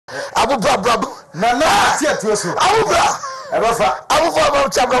Abu bra. Na tie to so. Abu bra. Eba fa. Abu fa ba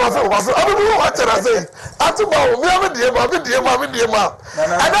chapter ma so wa so. Abu bu wa tera say. Atu ba o mi am die ma.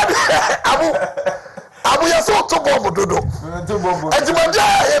 Abu ya so to bomb dodo. Ejimanja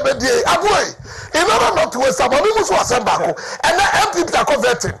e be die. Abu in order not to waste time, we must assemble back. And now MPP are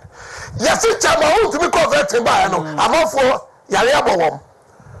converting. Yes, it's time I want to be converting by no. I'm all for Yalia Bawum.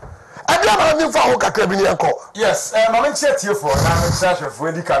 And then I'm in for Kakabinianko. Yes, I'm chat you for now. I'm searching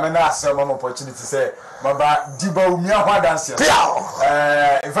for the camera. Some opportunity to say, Baba Bawumia Adanse3.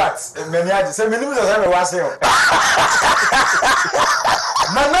 In fact, many I say, many was here.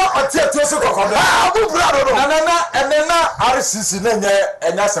 Nana, I tell you so. Nana, and then RCC,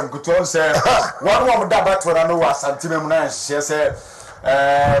 and that's some good to say. One woman that I know was Santimena, she said.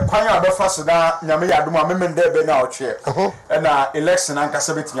 Kwanya abefa so na nyame yadoma memende be na otwe na election anka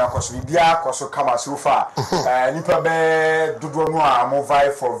sebeti yakoso bia koso kama so far nipa be dodo no a mo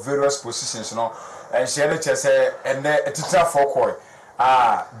vie for various positions no she le chese ene etitra for koi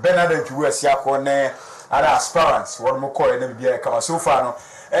Bernard Ntwu asiako ne other aspirants won mo koi na bia kama so far no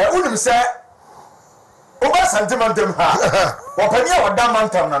unim se Oba sentimentum ha. Wapania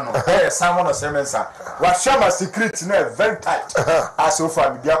wadamantam na no. Someone of semensa. Washama secret na very tight. As so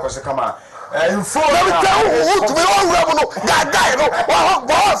far media ko se kama. You phone. Let me tell you to be all no. Gaga no.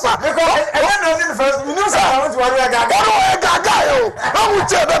 Bossa. Because I don't know first. You know I want to worry gaga. Gaga yo. No we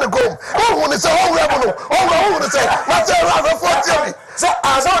tell them go. Oh when say all no. Oh when say. What say ra 40. So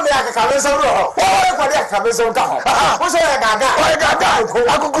as on the akabenso no. Oh kwa the akabenso ka ho. Wo say gaga. Oh gaga.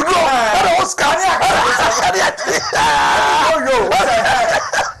 Akukudu. Era Oscar.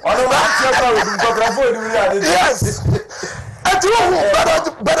 Yes.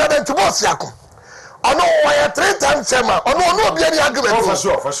 Better than to boss Yako. I know why 3 times chairman. Oh no, be any argument. For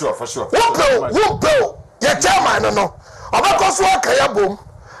sure. Whoop, your chairman, no. About Kaya boom.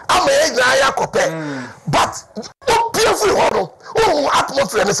 I'm a Yakope. But don't be free horror. Oh,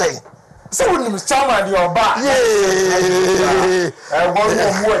 atmosphere, and say. So when you chairman your back, yeah, I want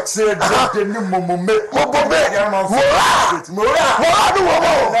more said very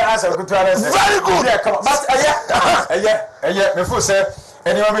good. But before say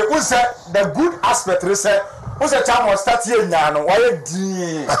anyway, who said the good aspect is say who's a time was start here now, why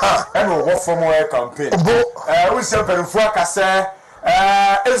and work for more campaign. We say for say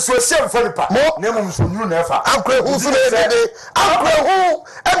so shame for the part. Name so you never. Uncle who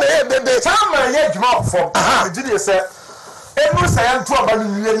and the time I had mouth for Virginia said, and no say I'm 2 about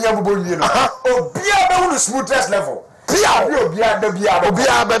million. Oh, be a smoothest level. Be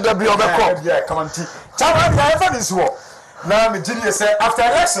come on, Chama this war. Now Virginia said after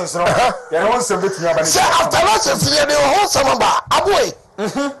elections, no, there was some bit after elections, they were wholesome about Abway.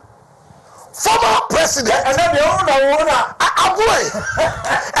 Former president, and then the owner, and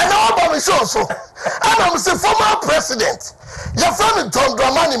now I'm so. And I'm saying former president, your friend John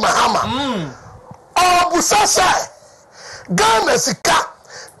Dramani Mahama, Busasa, Ghana Sika,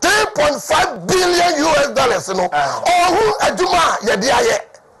 $3.5 billion US, you know, who Aduma Yadia,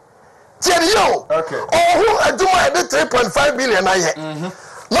 Cherio, who Aduma 3.5 billion. Number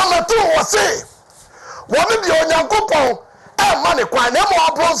 2 was say, one of the Onyankopon. Money kwa nemo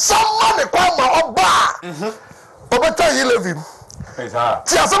abron some money kwa ma oba obeta yi levi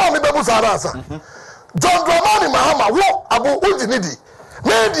ti asema mi bebu saransa John Dramani Mahama wo abu ujinidi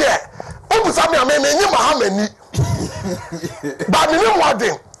me die obusa mi ame nyi Mahama ni ba mi ni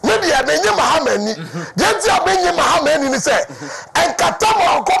modern me die na nyi Mahama ni je ti abenyi Mahama ni say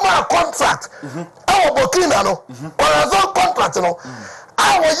enkatama okoma contract e wo Burkina no corazon contract no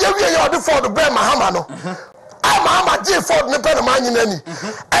I wo yewie ye odi for the Mahama no Mahama G Ford ne pen man nyinani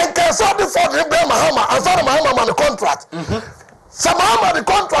and can so the Ford ne be Mahama and so Mahama man the contract so Mahama the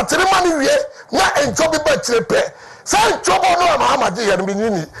contract the money wie na enjo bi ba kirepe say enjo bo no Mahama G ya bi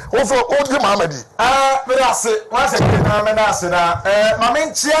nyini wo so o di Mahama di me da se wa se na me na se na ma me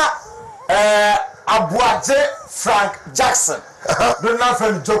ntia Abuaje Frank Jackson do not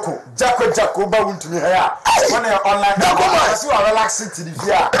friend Joko ba Wontumi here when you online Joko so you relaxing to the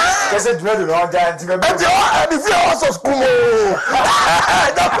fear they say do no giant the fear also school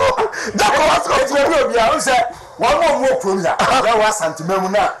Joko was go to be I say one more from here there was santimemu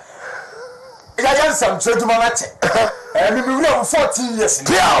na ya some cheduma na che me we 14 years me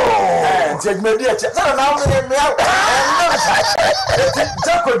dey che so now me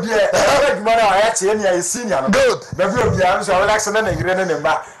Joko dey money I che na e senior good the view be am so relax na ngire ne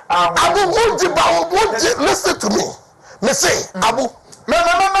ba Abu won't listen to me me say Abu me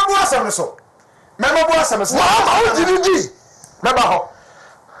bu asem so me bu asem so ma ojidi me ba ho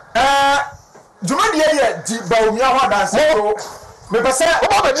juma dey di Bawumia Adanse3 me pese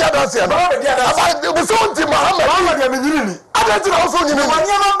oba be dia Adanse no oba be dia Adanse aba be so nti Muhammad ya me nyini ni Adanse na so nyini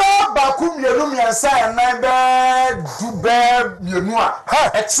wanya no ba ku mienu miensa enan be du be mienu a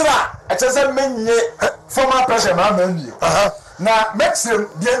e chese menye former president Mahama nie na maxim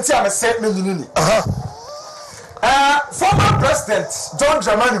de nti a me se me nyini ni former president John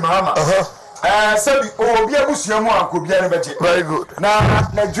Dramani Mahama sabi obi abusuamu ankobia ne beje very good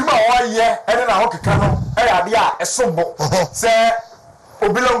na djuma wo ye ene na hokeka no ade a esombo se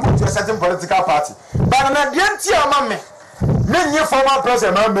obilongu to a certain political party but na de nti ama me nye former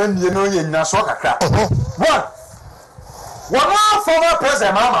president Mahama nie no ye nyina so kakra one former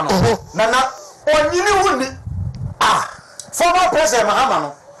president Mahama no na onyini huni former president Mahama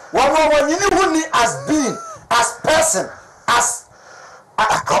no onyini huni as being as person as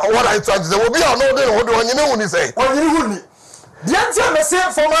what I try to say will be on no day what you know when you say onyini huni the answer me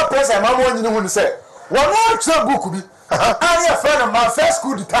say former president Mahama onyini huni say one try book bi I a friend of my first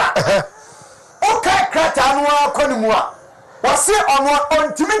school dita okay krata anu akoni mu a wase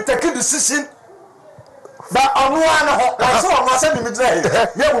on timi take decision but on one ho wase on wase me try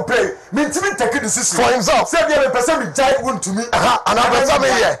ye go pay me timi take decision for himself say be a person be jai Wontumi and I better me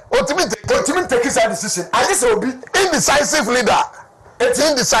here Wontumi take his decision and this will be indecisive leader. It's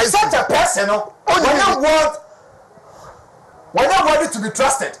indecisive. Such a person, when you want to be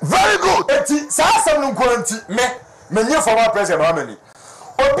trusted. Very good. It's some quality. Me former president Mahama.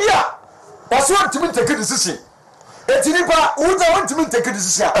 Obia, was want to take a decision. It's nipa who want to take a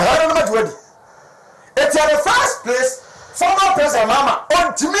decision. I don't know what ready. It's in the first place, former president Mahama.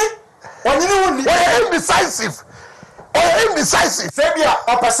 On to me, when you know indecisive. Indecisive. Sabia,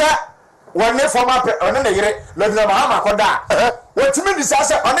 opasa. One former on the year, let the Mahama Koda. What to me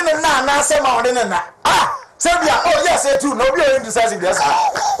disaster on the na say ma on the na. Sabia, oh yes, I too, no be indecisive. Yes.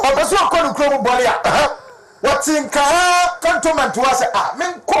 Opasa ko no body. What in cantonment to us?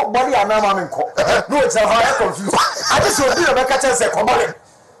 Men ko body and na men ko. No, it's a high confused. I just will be a catcher say ko body.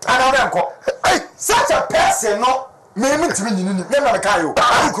 And I ko. Such a person no me to me ni na ka yo.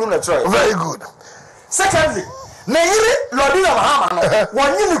 Very good. Secondly, na yiri Lordina Mahama no.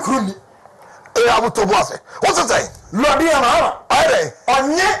 One yini kruni. What's it say? Lordina Mahama. Aye.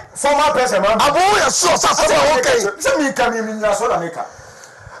 Onye former president Mahama. Abu ya so okay. Se mi ka mi na so da meka.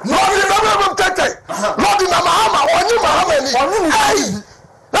 Lordina Mahama, onye Mahama ni. Aye.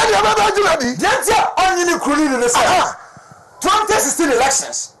 Na dia baba juna di. Yentia onye ni kruni ni say. 2016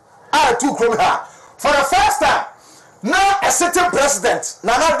 elections. I took from her. For the first time, now a certain president,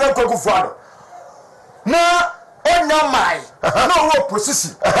 Nana Akufo-Addo. Now on your mind, no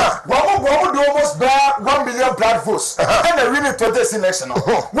position. One do almost bear 1 million blood votes. And they really to this election.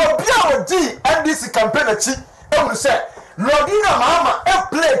 Well, BRD NDC campaign I say, Lordina Mahama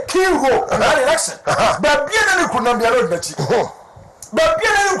play key role in that election. But BNN could not be a road nachi. But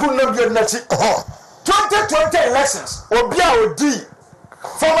BNN could not be a nachi. 2020 elections, or BRD,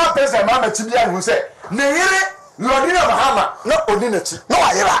 former president Mahama Tibian who said, Nere Lordina Mahama, not Odinachi. No,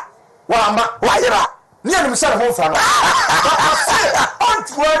 I Why near himself home for now.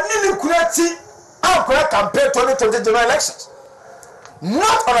 Nearly Kurati, our campaign 2020 general elections.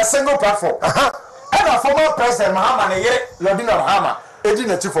 Not on a single platform. And a former president Mahama and Lordina Mahama,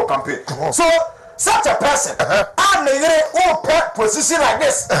 a chief for campaign. So, such a person, and a position like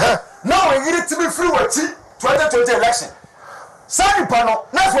this. Now we need to be free with 2020 election. Sani Pano,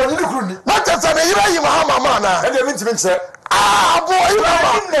 that's what you look. Not just a Mahama man. And you mean to be said. Boy, you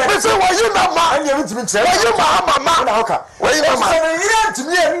say, why you not man? You mean to why you Mahama man? Why you not to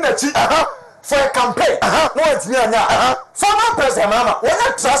me in the for a campaign? No, it's me and ya. Former president Mahama, we're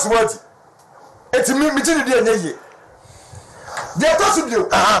not trustworthy. It's me, the they are possible.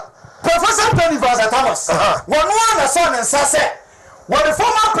 Professor Tony Thomas. One son and Sase. When the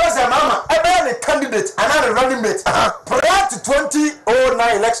former president Mahama a candidate and a running mate prior to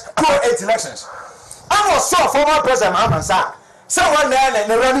 2009 elections, 2008 elections. I was so former president Mahama sir. Someone there and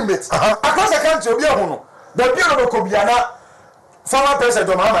running mate. Across the country, be a hono. The beautiful Kobiana, former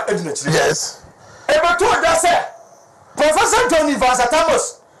president Mahama, yes. Ever told that say, Professor Tony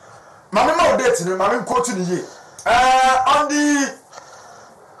Thomas. Mamma date, Mamma quoting the on the.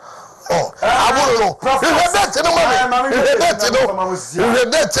 I don't know. You heard that to the mommy. You heard that to the mommy. You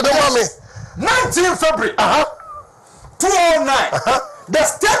heard that to the mommy. 19 February 2009. The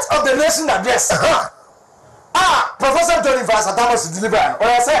State of the Nation address. Professor Tony Thomas is delivering. Or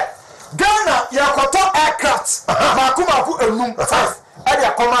I say, Ghana, Yakoto aircraft. Makumaku Elum 5. And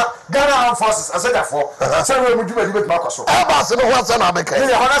Yakoma, Ghana Armed Forces. I said that for. So we will do a debate, Marcos. Abbas, no one's an American.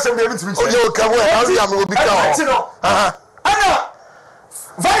 Yeah, I want to say, you come away.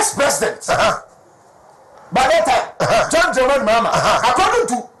 Vice President by that time John German Mama according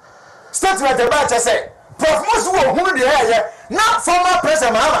to statement about say Prof Moses who the air not former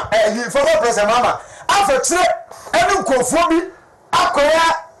president Mama former president Mama after tre any conformi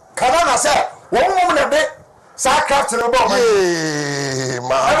akoya kanana say one woman be sacrifice no bomb I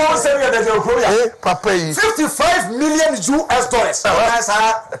won't say that papa 55 million US dollars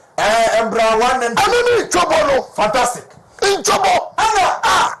embra one and trouble fantastic in trouble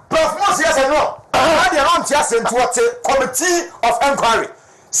Prof Moses yes and no I don't just into what committee of inquiry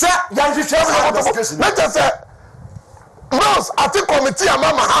sir yan investigation let us say Rose at the committee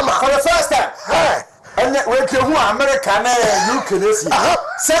amama hama for the first time and we can who America na UK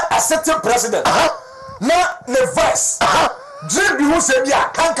say a certain president na the vice dream bi who say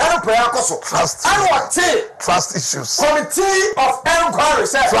bia kan prayer koso and what trust issues committee of inquiry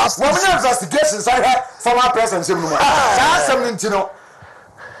say women investigations I have former president say no more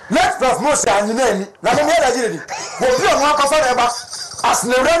let Prof Moses anyina na me hear agire di wo bi o mo akofa na ba as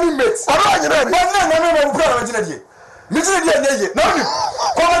the running mate oro anyina di no bro anyina di mi ti di enye na ni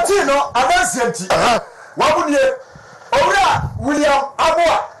committee no Adanse3 wabudie owura William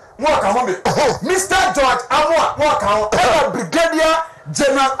Aboa mo aka ho me Mr George Aboa mo aka ho brigadier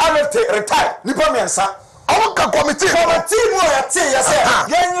general alert retire nipa mensa awu ka committee mo ya ti ya say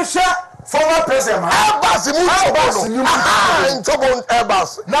yenhwe former president Airbus in trouble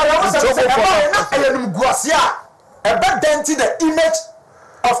Airbus now I was saying guasia a bad denti the image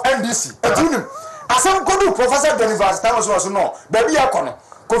of NDC etunim asem kodu professor Denivas that was no baby akono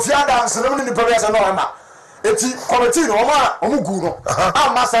Kofi Adanse3 ni nipa say no ema eti committee no omugu no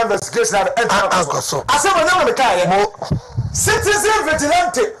mass investigation at so asem na me kai citizen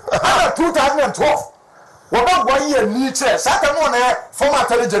vigilante under 2012 Waba boye ni che saka mo na former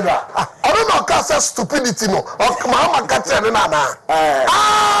attorney general I don't know cause stupidity no of Mama Katere na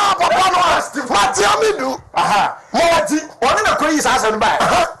papa no Matiamidu Mawati oni na koyi sa asem ba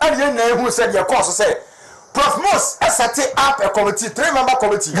and ye na hu said your course say Prof Moses set up a committee 3-member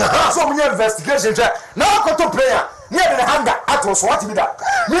committee so we investigation now go to prayer near the hanga atos what be that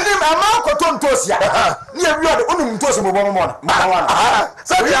minim ama ko to ntosia near bi ode onum ntosi mo bomo na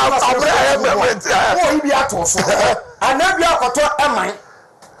say we have mo ibi atos anabi akoto eman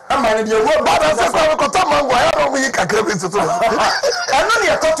ne de wo ba da se ko to mango ya ro mi kakra bi tutu eno ne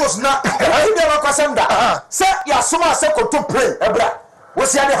akotos na ibi ma kwasem da say ya soma se ko to pray ebra wo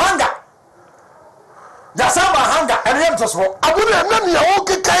sia the hanga ya sama hanga ene yem to so abune na ne ya wo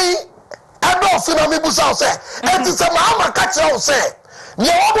kikai Adolfo na mebusa say enti se Mama ka kire wo say ne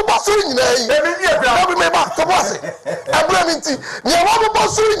wo bo so nyina yi ebi ebra obi me ba to boss abure mi nti ne wo bo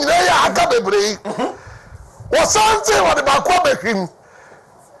so nyina ya aka bebre wo sante wo de ba kwa behwim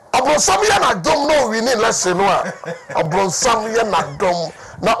Abronsam ya na dom no wi ni lesson no a Abronsam ya na dom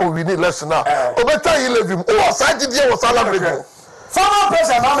na o wi ni lesson na obeta yi levim o sa gidie wo sala brego former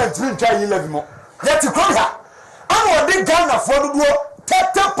president Ahmed Tinubu try yi levim yet kroha am wo de Ghana for do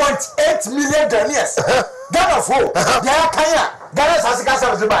 30.8 million Ghanaians Ghana for dia kanya Ghana sasika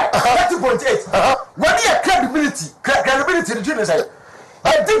service by 30.8 when your credibility the junior say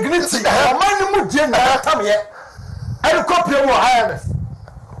a dignity man mu die na tam ye I copy mo IMF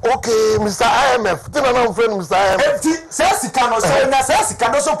okay Mr IMF tina na friend Mr IMF sasika no say na sasika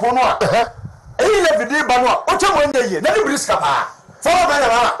no so pono a eyi le bidi ba no o che mo ndeye na ni briska pa for ba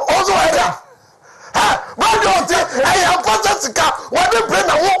na also ega why don't you I am fantastica what they bring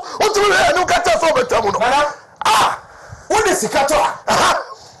na wo to be no kata so betam no what is sikato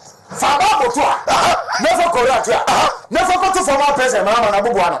fa ba boto never correct never go to former president Mama na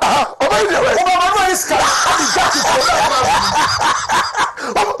bubu ano oba ide we oba ma no iska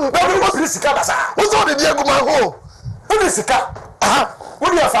oba ma no iska basa wo so de die guma ho what is sika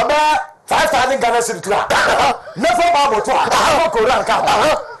what you fa ba 5,000 Ghana cedis never ba boto never correct ka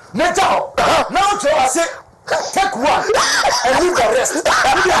Neto, now to I say, take one and leave the rest. You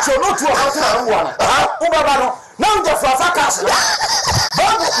are not to a one. Ubabano, now the Fafacas.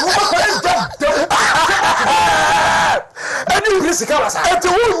 And you risk us at the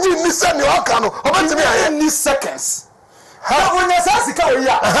wound you miss your canoe, or to me, I need seconds. How when you say,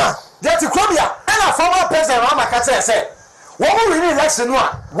 that's a Columbia and a former president Mama Kata said. What we need election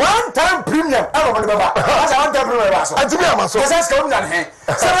one time premium. I don't know about that's one time premium. I do not so that's coming down here.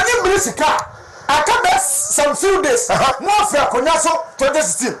 So I need Brisika. I come back some few days. More for Konyaso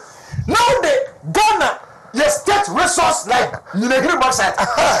 2016. Now the Ghana, your state resource like Ninegri Boxsite.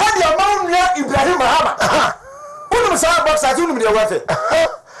 And your mom near Ibrahim Mahama. Who knows how Boxsite will be worth it?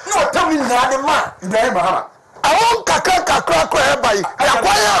 No, tell me now the man Ibrahim Mahama. I won't kakra by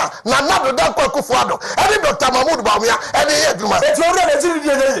Yakwaya, Nana, the Dako Kufuado, any Dr. Mahmoud Bawumia, any Eduma. It's already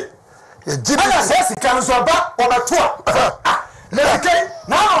ana say sika so ba o beto a na sika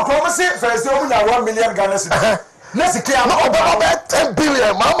na ko mo say first o na 1 million Ghana cedis na sika na oba 10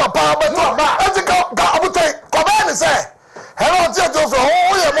 billion mama pa beto ba etika ga abutai ko ba ni say hello ti to so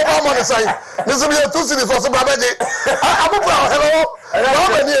o ye mo ba mo ni say ni so be 2 cedis so ba beje abubu hello no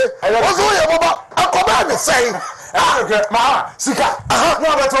be ni o so ye mo ba ko ba ni say ma sika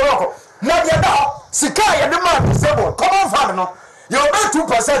no beto roko na dia da sika ye de ma disable common fund no you bet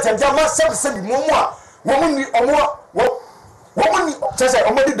 2% and there must some be mumu a wo ni wo ni say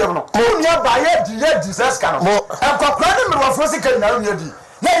o modi dem no wo ni aba ye Jesus kan no en kokra ni me wo sika na ni di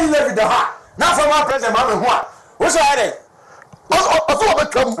na you live the ha na for my president ma me ho a wo so ade o so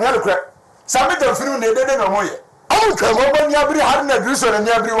betwam na rekra sami dem finu na de no mo ye o twam o bo ni abiri har na bi so na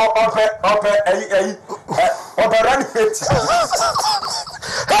ni abiri wo ope ayi operani hate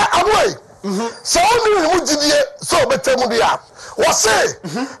aboy so ni mu jidie so betwam dia what say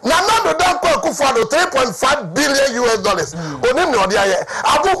Nana do dan kwa kufuado 3.5 billion US dollars oni ni odi aye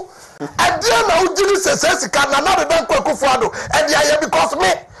abu adie na ujiri sese ka Nana do dan kwa kufuado edi aye because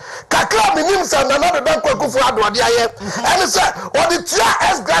me kakra minim say Nana do dan kwa kufuado odi aye and say odi tia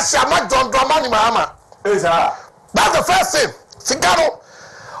S Gracia ma John Dramani Mahama that's the first thing sigaro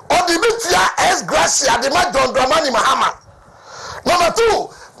odi bi tia S Gracia de ma John Dramani Mahama number 2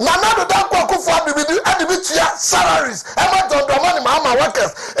 Nana do dan kwa kufuado bi tia salaries e ma John Dramani Mahama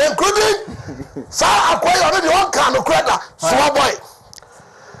workers including sa akoya on the one can credit small boy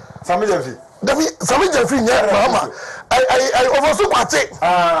family fee family fee nya Mahama I overso kwate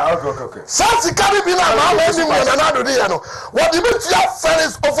okay santi carry bi na Mahama eni mo Nana do dey no what the tia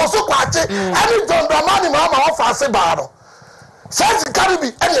ferries overso kwate any John Dramani Mahama offer ase ba no santi carry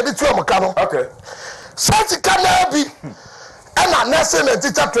bi eni e bi tu amka no okay santi kana bi ana nursing and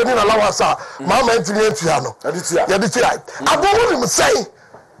teacher training allowance Mahama ntimi atua no ya di tia abo woni me say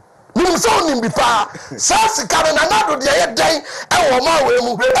nim so nim bi pa sas kan na nado de ye dan e wo ma we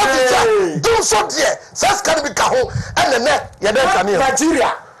mu e dum so de sas kan bi ka ho ene ne ye den kan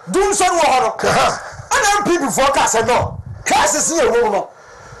Nigeria dum so wo horo ana people forecast no classes ye wo no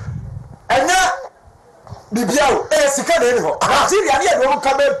enya bibiao sika de ni ho Nigeria ne ye do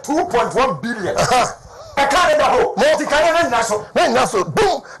ka be 2.1 billion I can't know. Multi Canadian Naso. Boom,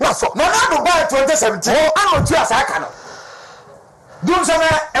 Naso. No, I buy 2017. I don't trust I cannot. Do some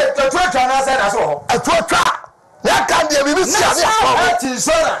at the church and I said as well. A church. That can't be a BBC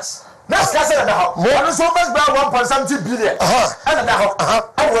insurance. That's Castle at the house. More so much by 1.70 billion. And now,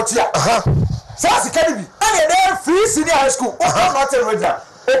 I watch here. Sassy Kennedy. And then free senior high school. Not in Region.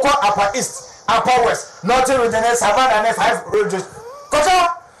 Oko Upper East, Upper West, Northern Region, Savannah, and 5 regions. Because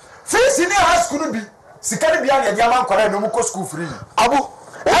free senior high school be. Sikari bia na diamond kwara no muko school free abu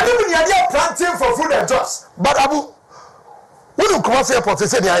wani mu ya dia planting for food and jobs but abu wonu Kumasi airport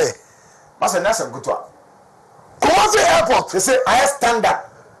say dey aye masa na sem gutwa Kumasi airport say high standard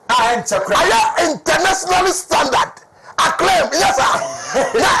high internationally standard acclaim yes sir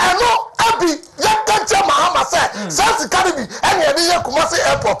na eno abi ya kanche Mahama say sikari bi ene ye dey Kumasi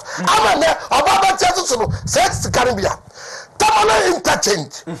airport amane obaba chesu no say sikari bia tamale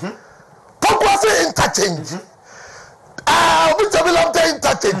interchange Kumasi interchange. Which will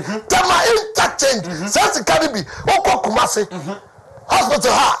interchange. Tama interchange. Sense Caribe. Oko Kumasi.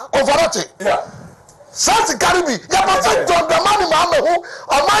 Hospital ha. Overati. Yeah. Sense Caribe. Ya pasa John Dramani Mahama who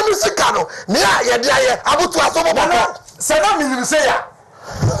or my musicano. Nia ya abutu asobo baba. Sana mi say ya.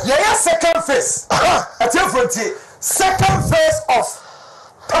 Ya second phase. At second phase of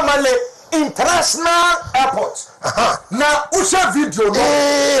Tamale International Airport. Na usha video no.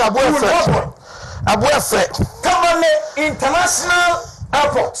 Abu Efe. Tamale International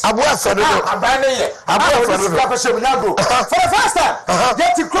Airport. Abu Efe no. Abane. For the first time,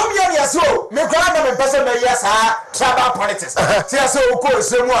 yet to come here so, me grandma me person me yes travel politics. See so ko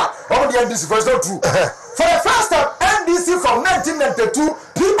semua, all the NDC for so true. For the first time, NDC from 1992,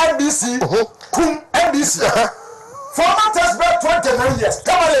 PNDC, Kum NDC. Former test back 29 years.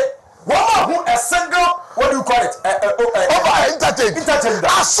 Tamale. One who a single, what do you call it? Interchange.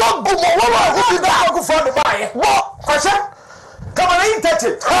 I saw good one who did not go for the buy. What? Question? Come on,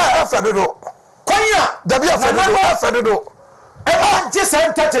 interchange. I said, no. Konya, the beer for the door. And just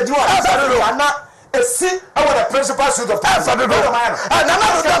interchange you. I said, no, I'm not a seat over the principal suit of time for the door. And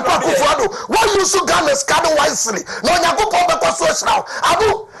another than Pakuado. What you should gun is kind of wisely. No, you go for the question now.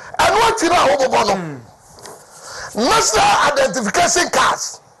 Abu, and what you know, national identification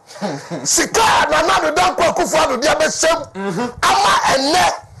cards. Sika na do dan kwa kufuado dia besem ama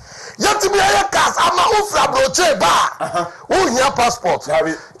enne yɛtumi ayɛ cars ama wofra broche ba wohia passport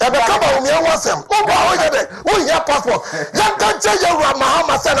yɛbɛka Bawumia wasɛm wobɔ a woyɛ dɛ wohia passport yɛnka nkyɛ yɛwura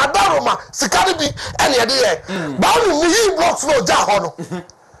mahama sɛ na daroma sika no bi ɛne yɛde yɛ Bawumia yi blocks no ogya hɔ no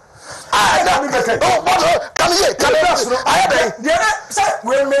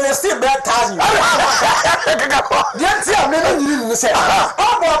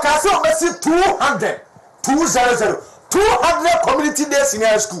community days in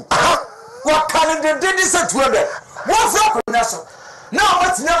high school. What can they do this at 200? What's up with us? Now,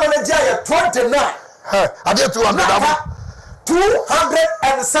 what's never a day 29? I did 200.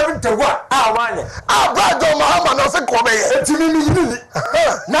 271. Ah, Brado Mahama, no, say, come here.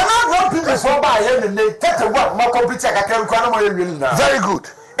 Now, people for by him and they take a one more computer. I can't come really now. Very good.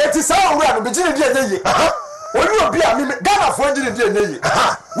 It is all we are beginning the when you be a Ghana for engineer,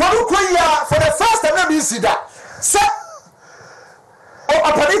 what you queer for the first time, you see that. Sir, oh,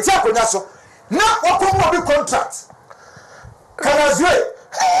 a politia conasso. Now, what will be contract? Can I say?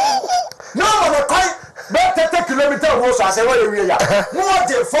 No, on a quite better 30 kilometer roads as a way we are. More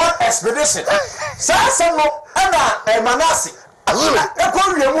than 4 expedition. Sassano and a Manassi. A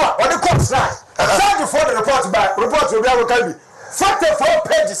Korean one, or the cops line. Thank you for the report back. Report will be able to be 44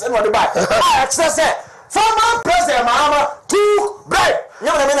 pages and what the back. I access it. Former President Mahama took bread.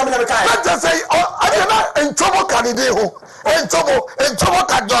 Let's just say, I cannot in trouble candidate who in trouble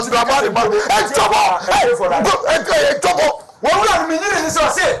can just drama in trouble. What we are meaning is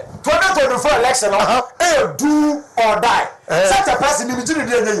to say 2024 election, do or die. Such a person in the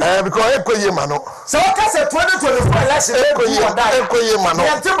because Ekoyemano. So I can say 2024 election, do or die. Ekoyemano.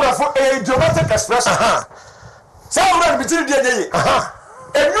 And temper for a dramatic expression. So we are between the day.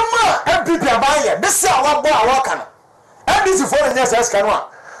 And no more MPP are buying. This is our boy, our can. And this is for the next Escanoa.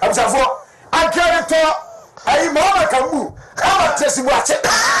 I'm for I can't talk. I am a Camu. I'm a testing watch it.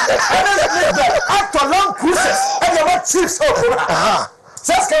 And then after long cruises, and you're not chiefs.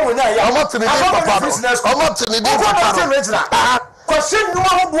 Saska, I'm not to the business. I'm not to the original. Question no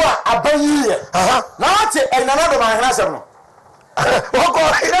one a bay. Now, and another my husband. I'm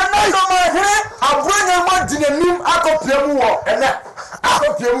bringing one to the new Akopia and that.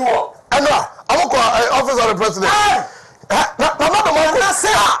 And now, I'm office of the president. Another man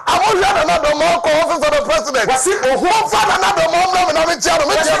say, I want another man office of the president. What's it? Who found another man? I'm in China.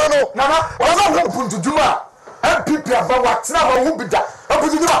 Nana, I'm not going to Juma. And people about what's now who be that. I'm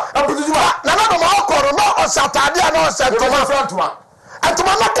putting Juma. Another man called no Saturday, no Saturday. And to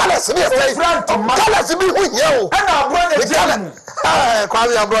my colors, colors be with you. And I'll bring the German. I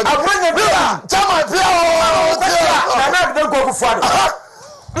bring the beer. Tell my I'm not going to go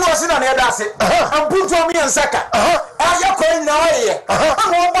no, I said, I'm putting me and Saka. I'm going now.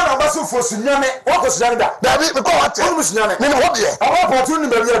 I'm one of us for Sunyame. What was that? David, the court, Sunyame. What year? I want to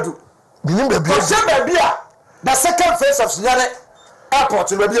do. The second phase of Sunyame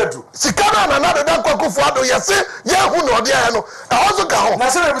airport in Rabiadu. Sikana and another Danko Fado, yes, yeah, who know the ano. I also go.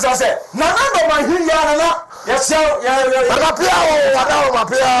 National was I said, none of my Hiana. Yes, sir, yeah,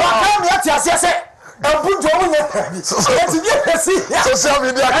 and put your social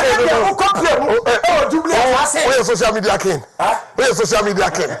media king. Social media king. Where's social media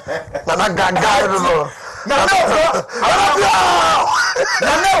king? Nana Gaga.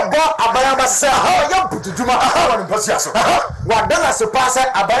 Abayaba say, how you put to Juma? What done as a passer,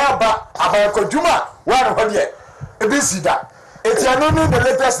 Abayaba, Abayako Juma, 1 year. This is that. It's a no the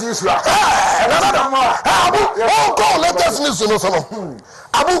latest news. Abu, call latest news.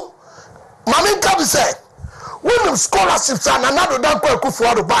 Abu. Mami Kabi said, when scholarships and another Danko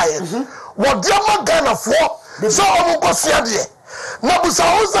Kufu to buy it, what dear Magana for, so I'm going to see it. Nabusa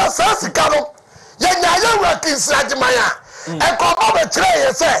Hosa Sasikano, Yanya working Sajimaya, and come over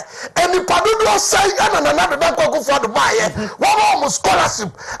tray, say, and the Padudo say, and another Danko Kufu to buy it, one almost scholarship,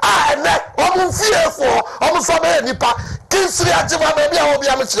 and that one fear for almost for Nipa, Kinsri Ajima, maybe I will be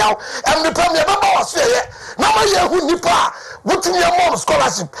a Michel, and the Premier was here. Now, who Nipa. What in your mom's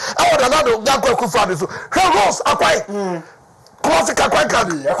scholarship? I want another Danko Kufa. Her rose, a quite classic, a quite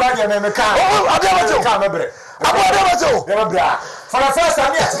candy. A quite a car. Oh, I never for the first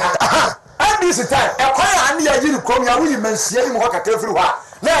time, yes. And this time, a quite idea you come here, women see him walk at everywhere.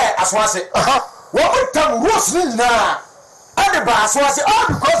 There, as was it. What would come rose now? And the bass was it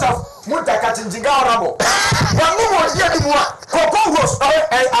all because of Muta catching Jigaramo. One more year anymore. Coco rose,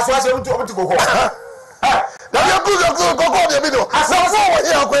 as was able to go home. Now you go the video. As I was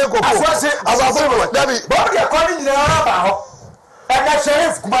here, as I said, Debbie, but you're calling in the Araba. And that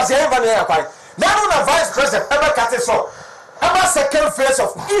sheriff must have an airplane. Now, the vice president ever cut it so. Ever second phase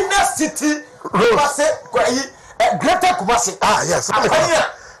of inner city, Greater Kumasi. Ah, yes.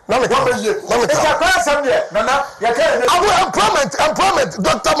 na me ka employment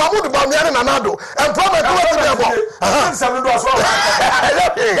Dr. Mahmoud Bawumia ne Nanado employment what is there for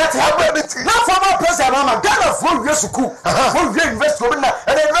na former president mama Ghana for we school for we university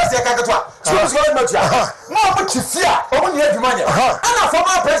and university kaketwa school school no tia na mo chifia o mo ni adwuma nya ana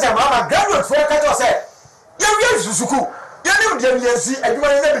former president mama graduate for kaketwa say you school you need dem yensi adwuma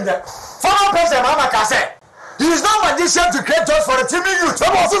nya binya former president mama ka say he is not magician to create jobs for the TV youth.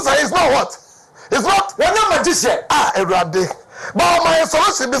 But also say it's not what? It's not. We're not magician. Every but my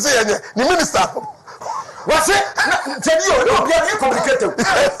solution be say the minister. What's it? Tell you, don't be complicated.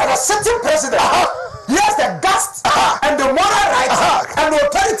 A certain president, he has the guts and the moral rights and the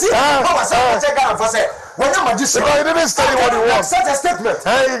authority. We're not magician. Because he didn't study what he wants. Such a statement.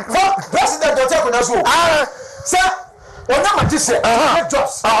 President don't take on us. Sir. We're not magician.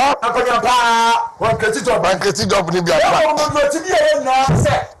 Jobs. I'm going to buy one credit job. One credit job. Ni bi apa. I'm going to be here now.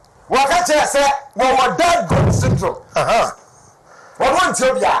 Say, what can I say? We were dead God syndrome. What one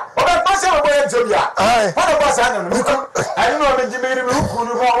job ya? What a person of one job ya? What a person? I don't know. I'm Jimmy.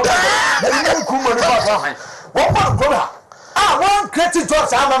 What one go? One credit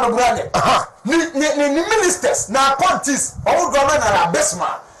jobs. I'm not going. Ni ministers, na appointees, all government are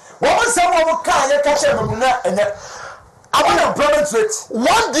besma. What was someone who can't catch him and I want employment rate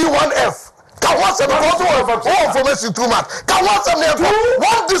 1D 1F. Can one say because all information too much. Can one say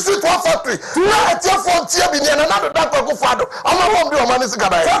one district 1 factory. Now it's your phone tier be another that go fado. I'm not do money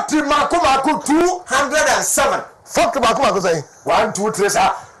sigaba. Factory maku 207. Factory maku say 1 2 3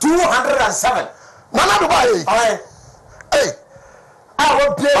 207. Nana do buy. Hey. I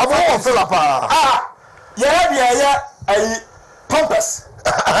will pay. I won't fill up. Yeah. Pompous.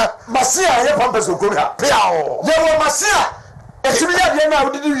 Masia ye pompous go here. Piao. Ye wo masia. E ti bi ya de na wo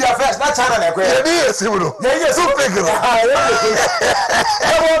didi wi first na China na ekwe. Ye bi esi wo. Ye so big. Ye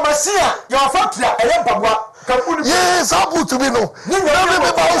wo masia, your factory e ye mpaboa. Kampuni. Ye so put to be no. Ni be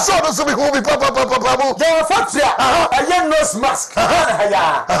ba so no so be ko be papa. Your factory e ye nose mask. Gana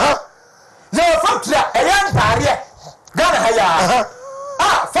haya. Your factory e ye ntare. Gana haya.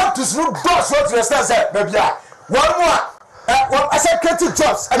 Factories no do so to understand say baby one more I said creative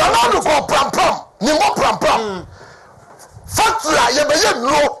jobs. And I'm not going pram. Ni mo pram. Factory ye be ye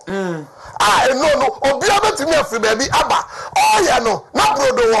no. No. Obi abeti me afi baby aba. Oh ya no. Na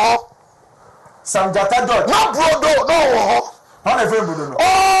brodo wo. Sam jata dot. Na brodo no wo. How na fe brodo no.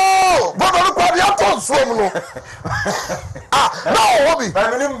 Oh, brodo no kwa dia ton suom no. No hobby.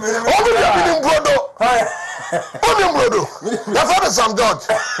 Hobby ya bi ni brodo. Hobby brodo. Ya fa be Sam George.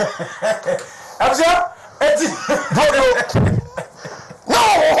 Abja brodo. No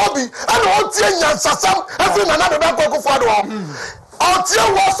hobby. And what tie nyansasam every another that go for do. All tie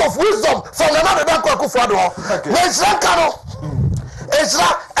words of wisdom from another that go for do. Na Israel kano.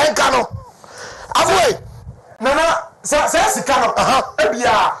 Israel enkano. Aboy. Nana say sikano.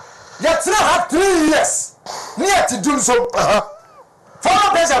 Ebia. Ya tire have 3 years. Near to do so.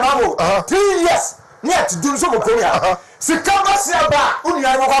 Follow pressure mamo. 3 years. Near to do so go korea. Sikano se aba. Uni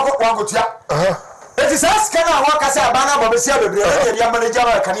ya go tia. It is asking our workers about Babasia, the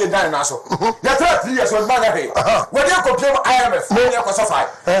manager can you done also. You 3 years was money. When you complain IMF,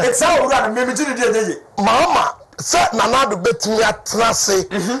 it's all run, maybe Mama said Nana bet me at Trase,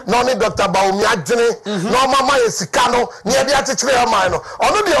 Noni Dr. Bawumia, no Mama Esikano, near the attitude of mine.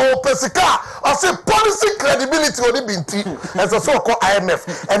 Only the old Pesica, or say policy credibility or the binti as a so called IMF,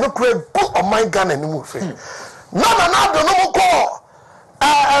 and no create book of my gun and move. Nana, no call.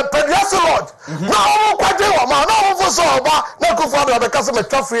 Pediatric Lord. Now, quite a man, no for so about no good father of the customer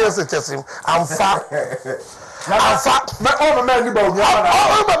 12 years. I'm fat. But all the men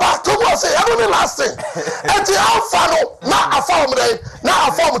about two months, every last thing. And the Alfano, not a form day, not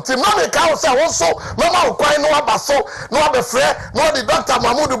a form team, not a council also. Mamma, quite no abaso, no other friend, no the Dr.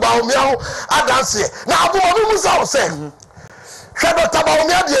 Mahmoud Bawumia, Adanse3. Now, I'm going to say, Dr.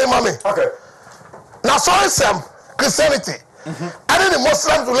 Bawumia, dear mommy. Okay. Now, so is Christianity. And in the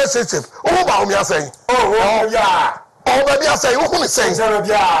Muslim relationship, who Bawumia saying? Oh, yeah. Oh, baby, I say, who is saying?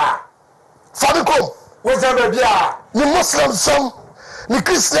 Fabiko, what's that, baby? The Muslim some, the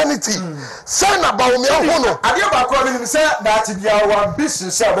Christianity. Say Bawumia, who know? Have you ever called him say that you are one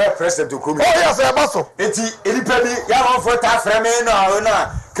business president to come? Oh, yes, I must. It's penny, Yaman for that frame, no,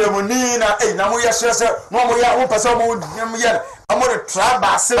 Kemunina, Namuya, Namuya, who person would I'm going to try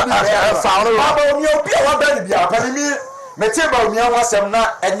by saying, Bawumia, be a baby, Meteba Mia was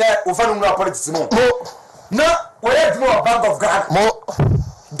not and yet Ufanunga politics more. No, we had more Bank of God, more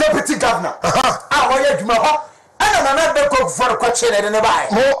deputy governor. I wanted more. I don't know cook for a question in the buy.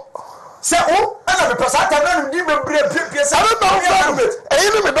 More say oh ana me pesa ta na ni me bre pie say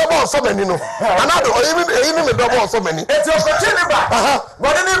eyi me double so many no anado eyi me double so many it's your continue ba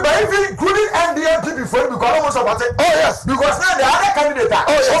but then by even including NDMP before because almost about it oh yes because now the other candidate oh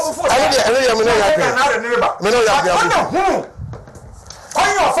yes me no ya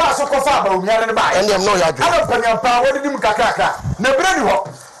Onye ofa so kofa Bawumia ne ba. Endem no ya dwe. Ana panyampa wodi nim kakaka. Na bre ni ho.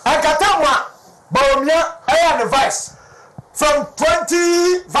 Ankatamwa Bawumia aya ne vice from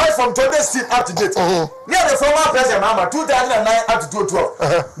 2016 up to date. Near the former president Mama 2009 up to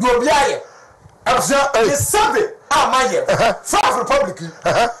 2012. You obi aye. Absa the survey amaye. South Republic.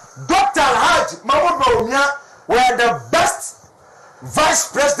 Dr. Haj Mahmoud Bawumia were the best vice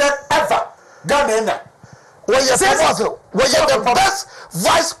president ever. Ghana. Were the best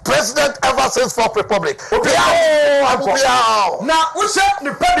vice president ever since Fourth Republic. Now, who said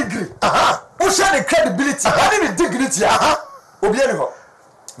the pedigree? Who said the credibility? I need the dignity.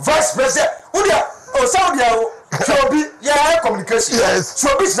 Vice president. Who there? Oh, Saudi Arabia. Yeah, communication. Yes.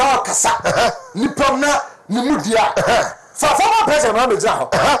 So this now kasa. Nipomna nimudia. For former president Mohamed Jaho.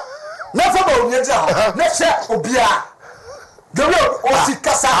 Na former Onyejaho. Na share obia. The real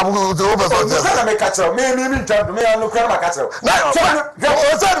Osikasa. I make a tell me, I look at my cattle. Now,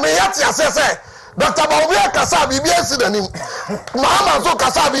 me yet, say, Dr. Bawumia Kasa, BBS in him. Mama, so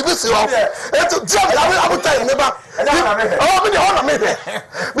Kasa, BBC. And to tell me, I will tell you never. Oh, me, honor me.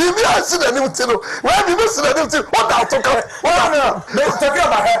 BBS in him, too. Where BBC in him, too. What now to come? Well, let's talk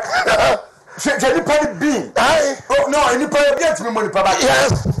about her. Can you pay bean? Oh, no, any pay against me money, Papa.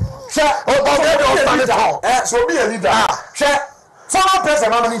 Yes. So be a leader. Former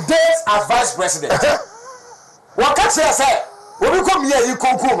president, how many days as vice president? What can I say? When we come here, you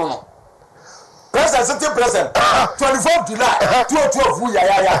come cool. President, sitting president, 24th July, 2012.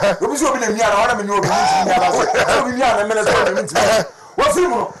 Yeah. You should be in the I want to know. What you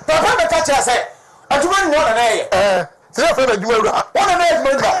know? Papa, catch us. I do want to one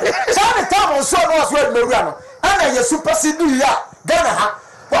and time on so was where Mariano. And I supersede ya. Ghana.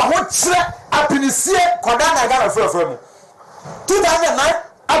 What's up in the sea? Condana Ghana from 2009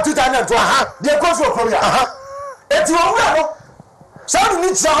 up to 2012. They go for Korea. It's your some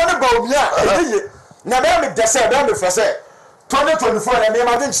needs a hundred Bawumia. Now, they say, don't be for say 2024. And they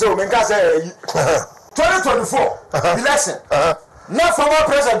might so. 2024 election. Not former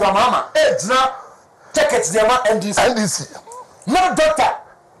president Obama. It's not. Tickets they want NDC. No doctor.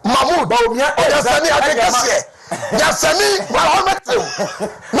 Mahmoud Bawumia. Yasani Adekasi. Yasani Bawumia.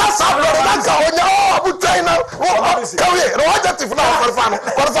 Nasa Blanca. Onya Abutraina. Kawe. Roger Tifuna.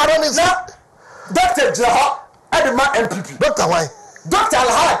 Korfano is Doctor Jaha. Edema MPP. Doctor why? Doctor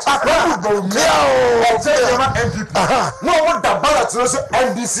Alhaj. Mahmoud Bawumia. MPP. No one that ballot also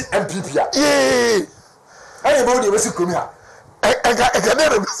NDC MPP. Yeah. Anybody will see come here. I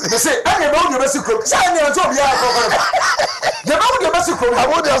say, I know you must cook. Say, I know you must cook. I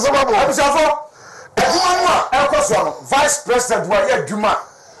want to say, I was a vice president. Why, yeah, Duma.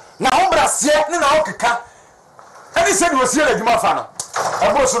 Now, Brass, yet, now, Kaka. And he said, was here at Duma Fana.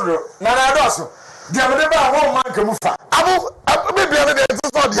 I was Nana Dosso. The other one man can move. I may be able to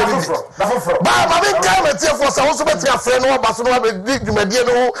start the but I mean, come and tell for some friend or Barcelona,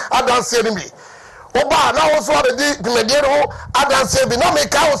 Mediano, Adanse3. Oba na wo so de dwumade no Adanse bi na me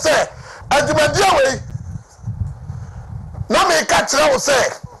ka wo se adwumade we na me ka kire wo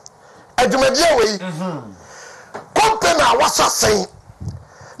se adwumade we company a waso sen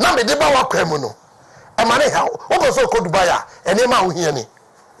na me de ba wa kwamu no e ma ne ha wo go so ko Dubai a ene ma wo hia ni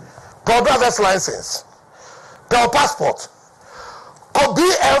pro driver's license pro passport ko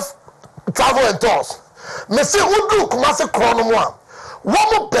BF travel and tours me se wo du kuma se krono mo a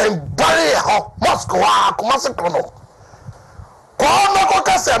woman ben barrier Moscow Kumasi Kono. Kono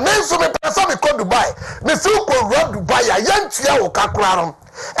Kokasa, men so me person me go Dubai. Me feel go rob Dubai, a young tia o kakuraram.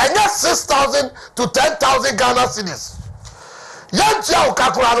 And yes 6,000 to 10,000 Ghana cedis. Young tia o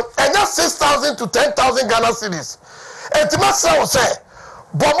kakuraram, and yes 6,000 to 10,000 Ghana cedis. And to myself say,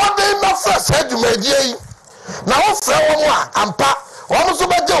 but one day my first head you made ye. Now friend one ampa, almost so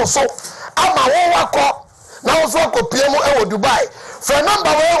bad so. I'm a wako. Now so ko PM e Dubai. For number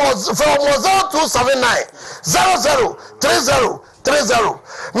was from 0279 003030.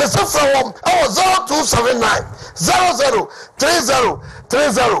 Mr. From 0279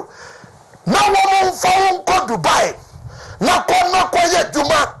 003030. Now one phone go Dubai. Now ko ye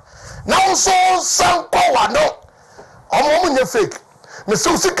Duma. Now so san ko wano. Omo munye fake. Mr.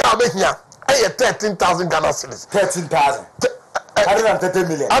 Usika be here. Aye 13,000 Ghana cedis. 13,000. 130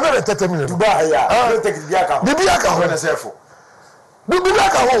 million. 130 million. Dubai ya. Don't take Biaka. Biaka ho na sefo.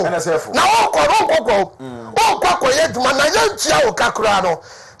 Bibiaka ho. Na sefo. Na okwo ye duma na ye ntia o kakura no.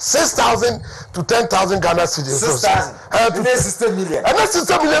 6,000 to 10,000 Ghana cedis. 6,000. And then 60 million. And then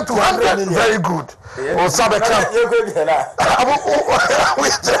 60 million to 100 million. Very good. Oh, Sabeka. You're going to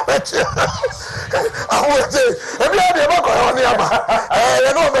I will say, if you have the back on the Abba,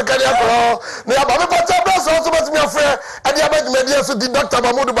 you know, the Abba, also must be a friend, and the Abba Media, so the Dr.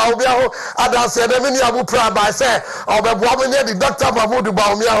 Mahmoud Bawumia, Adanse3, many Abu Pra by say, or the Bawumia, the Dr. Mahmoud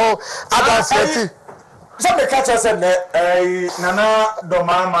Bawumia, Adanse3. Some the catchers said, Nana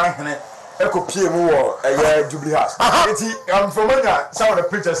Doma, Echo PM war, a Jubilee House. I'm from some of the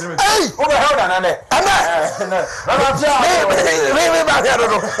preachers. Hey, who the hell, Nana? And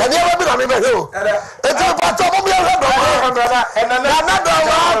never been on the hill. It's about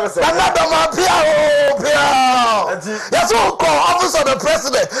yes, all call office of the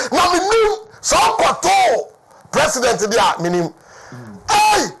president. Now, we knew some president, the meaning.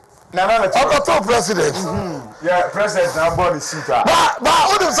 Hey! Nana, president. Yeah, president now born is seat. But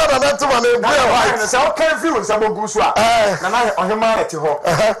what is that to man in prayer white? So can feel some guswa. Nana on humanity ho.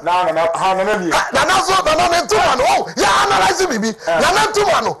 Nana Nana so Nana to man. Oh, yeah, analyze bibi. Nana to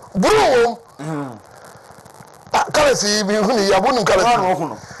man. Bro. Currency be huni ya bunu currency.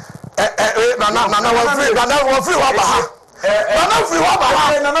 Nana was free wabaha. Nana free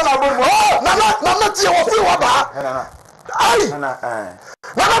wabaha. Nana tie was free wabaha. Ai. Nana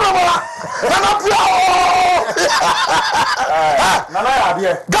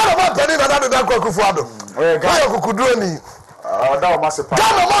Ghana man penny Nana de Danko Kufuado. Why Kukudro ni? That was a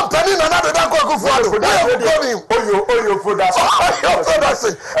Ghana man penny Nana de Danko Kufuado. Oyo product.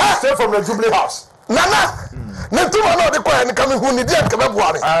 Straight from the Jubilee House. Nana. Netuma no de kwa ni kami huni dia kebe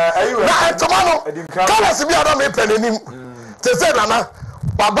buare. Na tomano. Kala sibi ada me penny nim. Te say Nana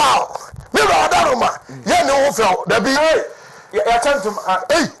babao. Me ro adaroma. Ye ni wo fe da bi. I tend to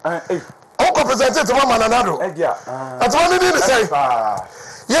hey. Oko presente to mama Nanado. That's what they say.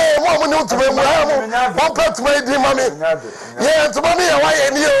 Yeah, mama no to me. One pet to me di mami. Yeah, to mami why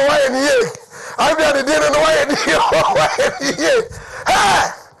any. I be the dinner why any.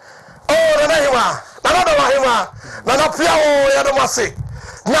 Hey. Oh, Nana Hima. Nana Pia o ya do mase.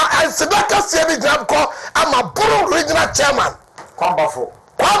 Na Sidaka se bi jam ko ama buru regional chairman.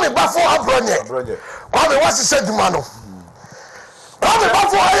 Kwame Bafo Abronye. Kwame wasi se duma no. Kwame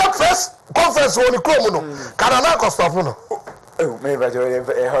Bafo ayo press conference woni kromo no. Kanana kostofo no. Oh, me ba jo oh,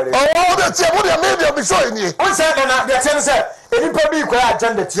 the media be show ni. On say na the tell say enipa bi ko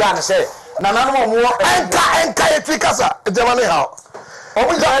agenda tia na say na nanu mo enka etikasa ejamane ha.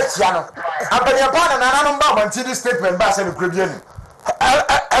 Obi ja tia no. Abani apa na nanu ba manti this statement ba say no krobie ni.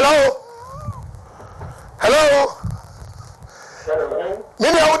 Hello.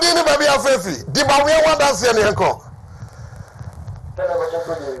 Mini awudi baby afefi. Di Bawumia Adanse3 ni enko.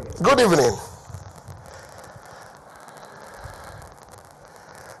 Good evening.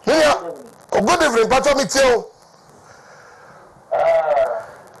 Good evening, Pato Mitio.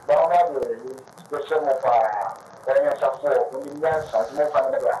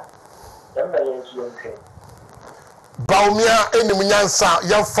 Bawumia enyumunyansa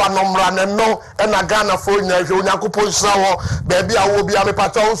yamfa nomra ne no na Ghana fo nya hwe onyankopon sra wo baabi a wo bia me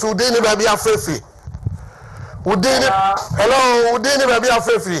pato so udi ni baabi afefi. Udini hello udini baabi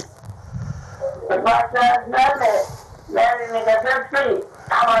afefi.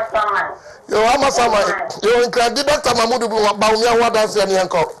 Yo amasama yo nkradi Dr. Mahmoud Bawumia Adanse3 ni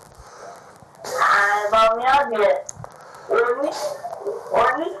enko. Bawumia de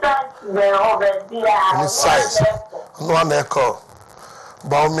oni size no aneko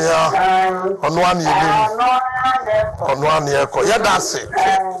Bawumia ono ani eko yadase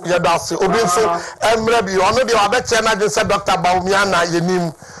obi so emre bi ono de abeche na je se Dr. Bawumia na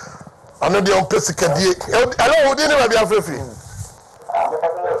yenim ono de on pesikadie hello udi ni baabi afefi.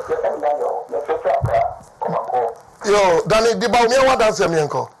 Yo Dani di Bawumia Adanse3 ni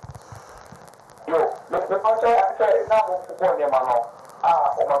enko. Yo, me say na mo fuko ne ma no.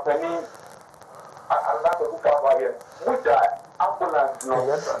 O ma pani ala ko ka ba ye. Muja ambulance no.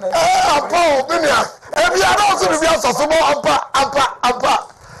 Apo binia. Ebi ara so bi asoso mo ampa.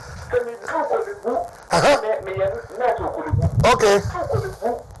 Me ko ko bu. Me ye na to ko bu. Okay.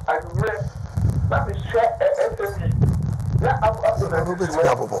 I read that is share SME. Na ambulance. What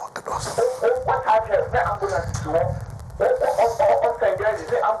happened? Na ambulance to one. O sengani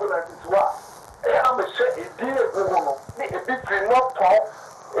na ambulance to one. I'm a share a deal no. A bit not talk,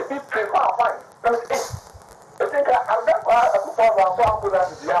 a bit fine. I think I'm not a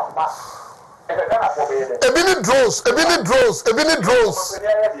ambulance to the Ebini drones.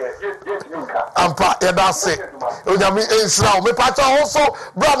 Ampa yedase. Onyame ensra me pacha also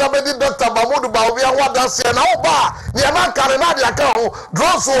brother me di Dr. Mahmoud Bawumia wadase na oba ni na kare na dia ka ho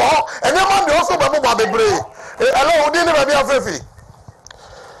drones ho ene man de also babo ba bebre. Hello odi ni ba bia fefi.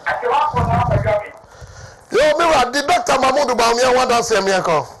 Yo me wa di Dr. Mahmoud Bawumia wadase me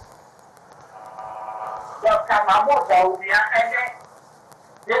ko. Dr. Mahmoud Bawumia ene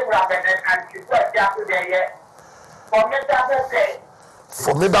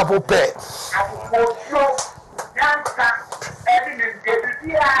formidable pair.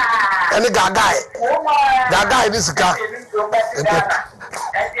 Any gaga in this car.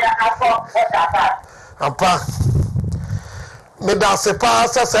 Ampa. Me da se pa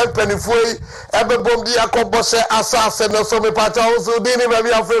se penifoi ebe bom di akobo se asase no so me pacha oso di ni baby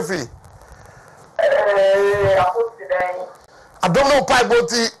afefi. I don't know pipe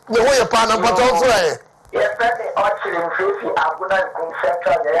boti me wo ye pa na pacha oso eh. Yes,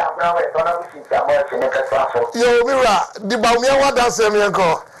 Yo, Mira, the Bawumia what does say me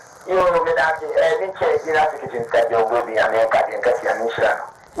uncle? You know, me that didn't change the kitchen set your baby and your cat and Cassia Misha.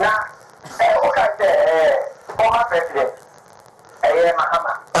 Now, former president,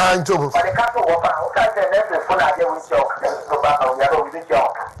 Mahama. I'm too. But the castle was found, the phone idea with your Baba, we are with your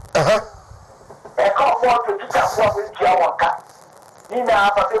cat. A call for to teach us what with your cat. You know,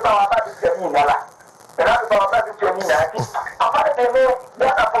 but people are about to say, Nala. The other about to say, Nina. Apart from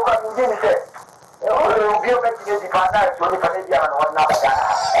that, I forgot to say. Oh, you get to the father, so the family and one another,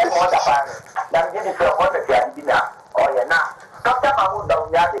 and one the family. Then give it for what the dinner. Oh, yeah, now. Dr. Mahmoud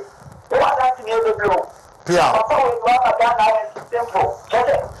Bawumia, what that's in the blue. Pia. Papa will go up and simple.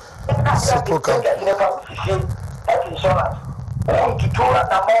 Simple come. Insurance. To tour at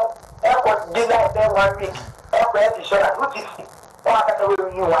the mall, airport dinner there 1 week. Airport insurance, which is what I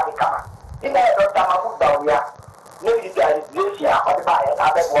will you want to come. In there, Dr. Mahmoud Bawumia. Maybe the idea of the buyer,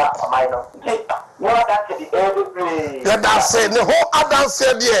 I bet what for my no. No, that's the every. That's it. The whole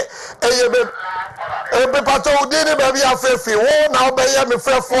Adanse3 there. Ebe pato dini baby afefi. Wo na obeye me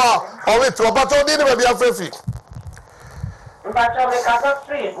frefo a o wetu pato dini baby afefi. Pato me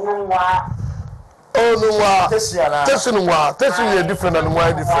Adanse3 nwa. Oh nwa. Tesu nwa. Tesu ye different and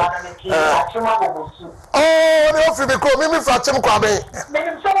why different. Oh, ni ofi me ko mi fa chim kwa me. Me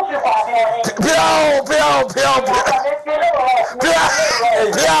so fi kwa me. Pia.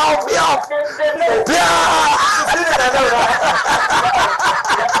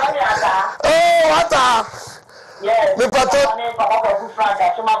 Oh, what? Yes. Me pato.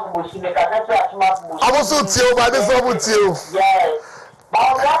 Amusu tio ba de so mu tio. Yes. If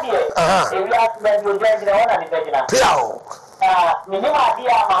you ask me to join the one and the veggie. Pia. Minimum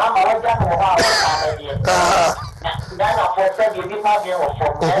idea Mahama was just Ghana for 7 years was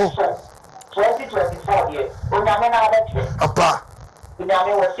 2024 year. Unamena abeche. Apa.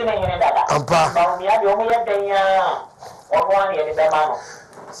 Uname was sitting in that. Apa. Bawumia the only day one year the man.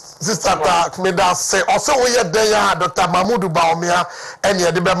 Sister Tak me da say also we ye den ya Dr. Mahmoud Bawumia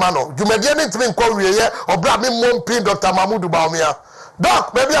ene de be ma no. Dwumade ne ntimi nkọ wieye obra me mompi Dr. Mahmoud Bawumia.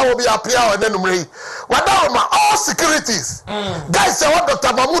 Doc, maybe I will be appear and then my all securities. Guys, say what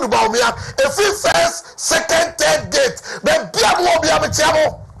Dr. Mahmoud Bawumia, if he first, second, third gate, then be a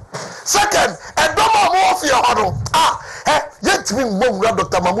chamo. Second, and no more of your honor. Yet me mum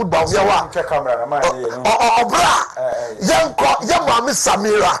Dr. Mahmoud Bawumia. Check camera, young Mammy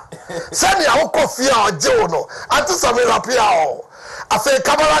Samira. Send your coffee or Jono. Until Samira Pia. I say,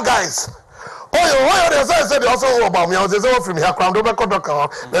 camera guys. Oh, they said also about me. I was over from here. Crown over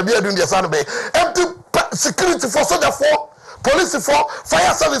Kodoka. Maybe I do the son of me. Empty security for soldier for, police for,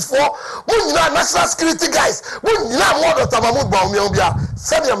 fire service for. When you know national security guys. When you know more Dr. Mahmoud Bawumia,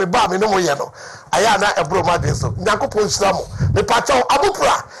 send me bar me no more yellow. I am not a bro madness. So Nako Ponslamo. The patch of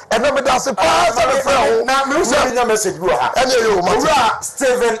Abupra. And then me that's a pass of the friend. Now, me message. And you,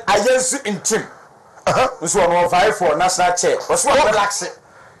 Stephen, I just in team. This one fight for national chair. What's one relaxing?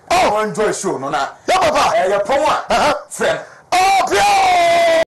 Oh, enjoy show, no, na. Yeah, Papa. Your friend. Oh, Pio!